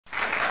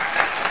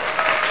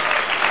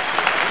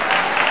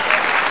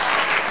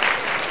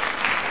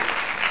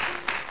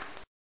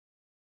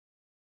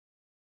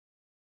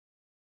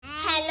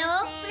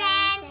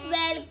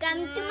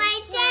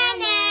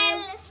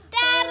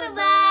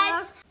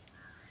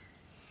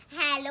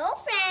Hello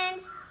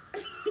friends,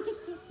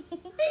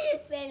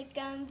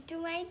 welcome to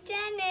my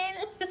channel.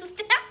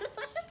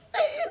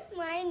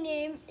 My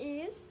name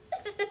is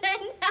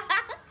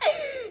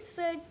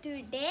So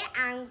today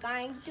I'm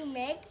going to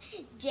make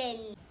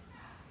jelly.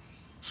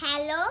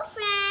 Hello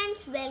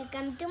friends,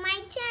 welcome to my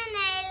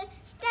channel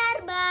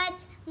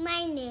Starbuds.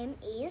 My name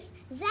is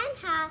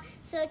Zanha.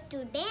 So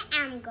today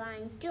I'm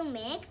going to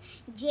make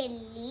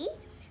jelly.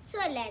 So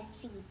let's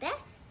see the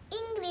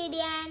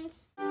ingredients.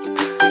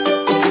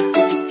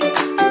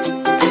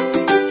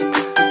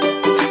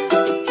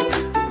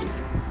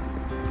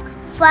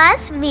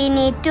 First we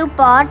need to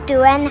pour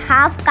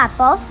 2.5 cup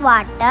of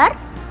water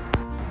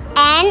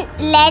and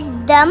let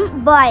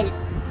them boil.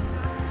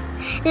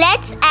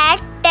 Let's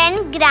add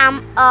 10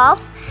 gram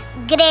of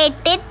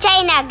grated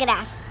China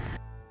grass.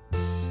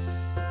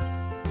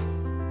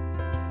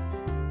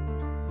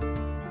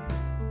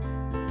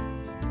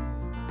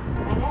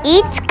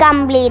 It's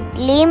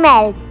completely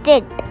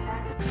melted.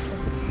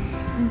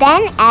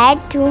 Then add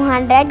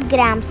 200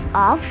 grams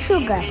of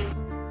sugar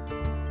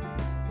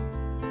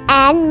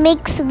and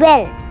mix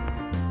well.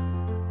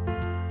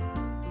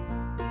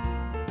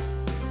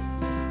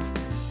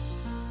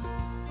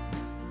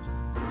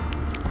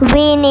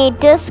 We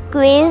need to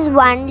squeeze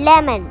 1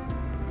 lemon.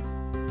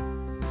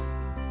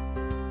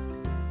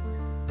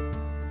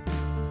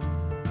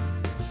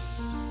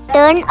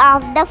 Turn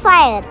off the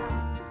fire.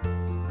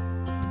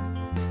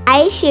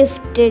 I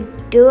shifted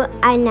to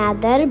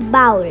another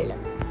bowl.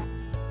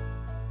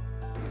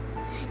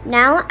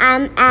 Now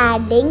I'm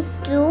adding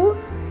 2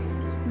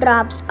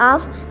 drops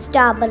of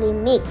strawberry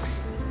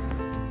mix.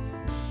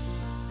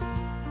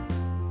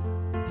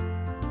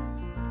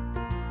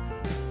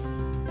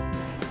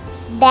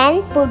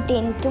 Then put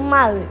into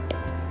mold.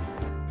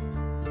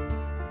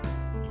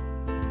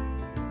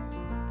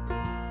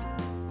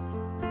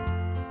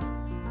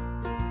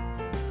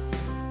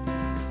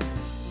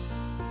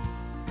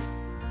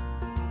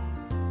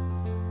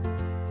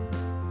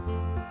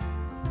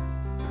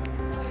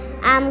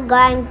 I'm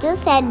going to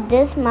set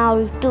this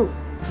mold too.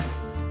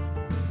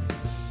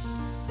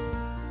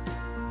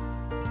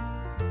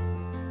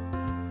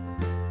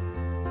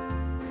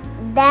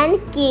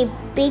 Then keep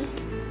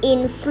it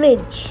in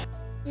fridge.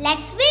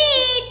 Let's wait.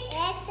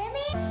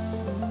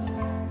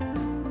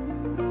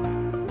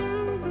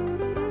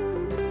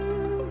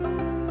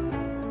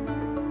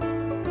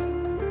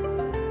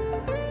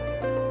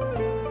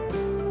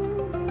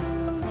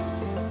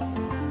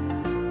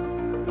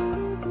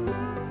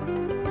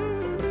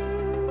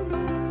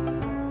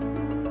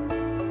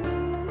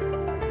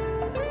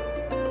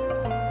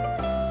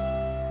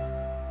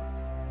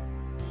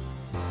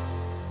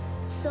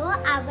 So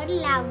our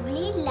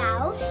lovely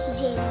love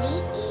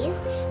jelly is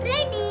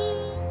ready.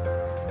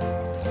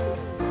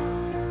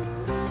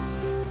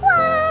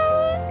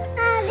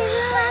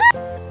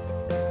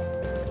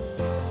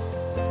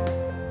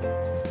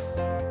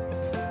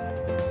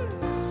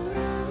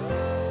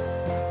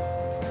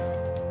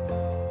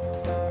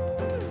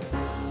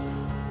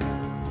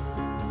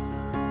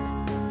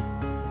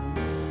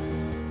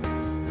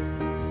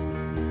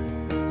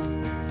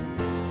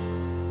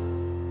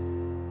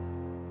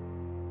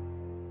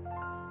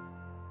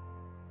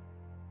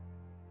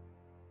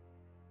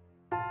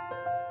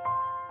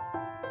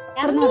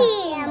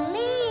 Yummy,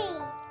 yummy.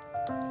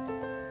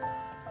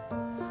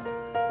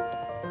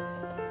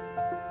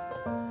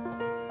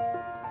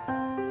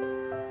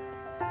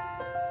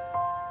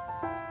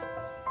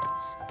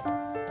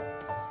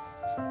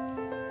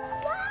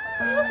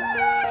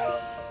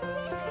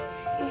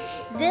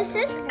 This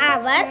is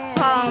our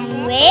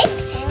homemade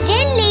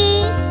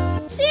jelly.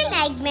 If you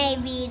like my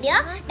video,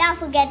 don't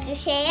forget to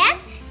share,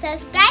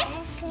 subscribe,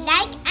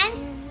 like and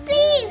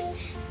please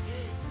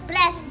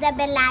press the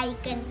bell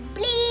icon.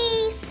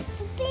 Please.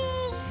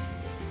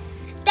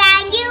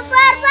 Thank you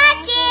for watching.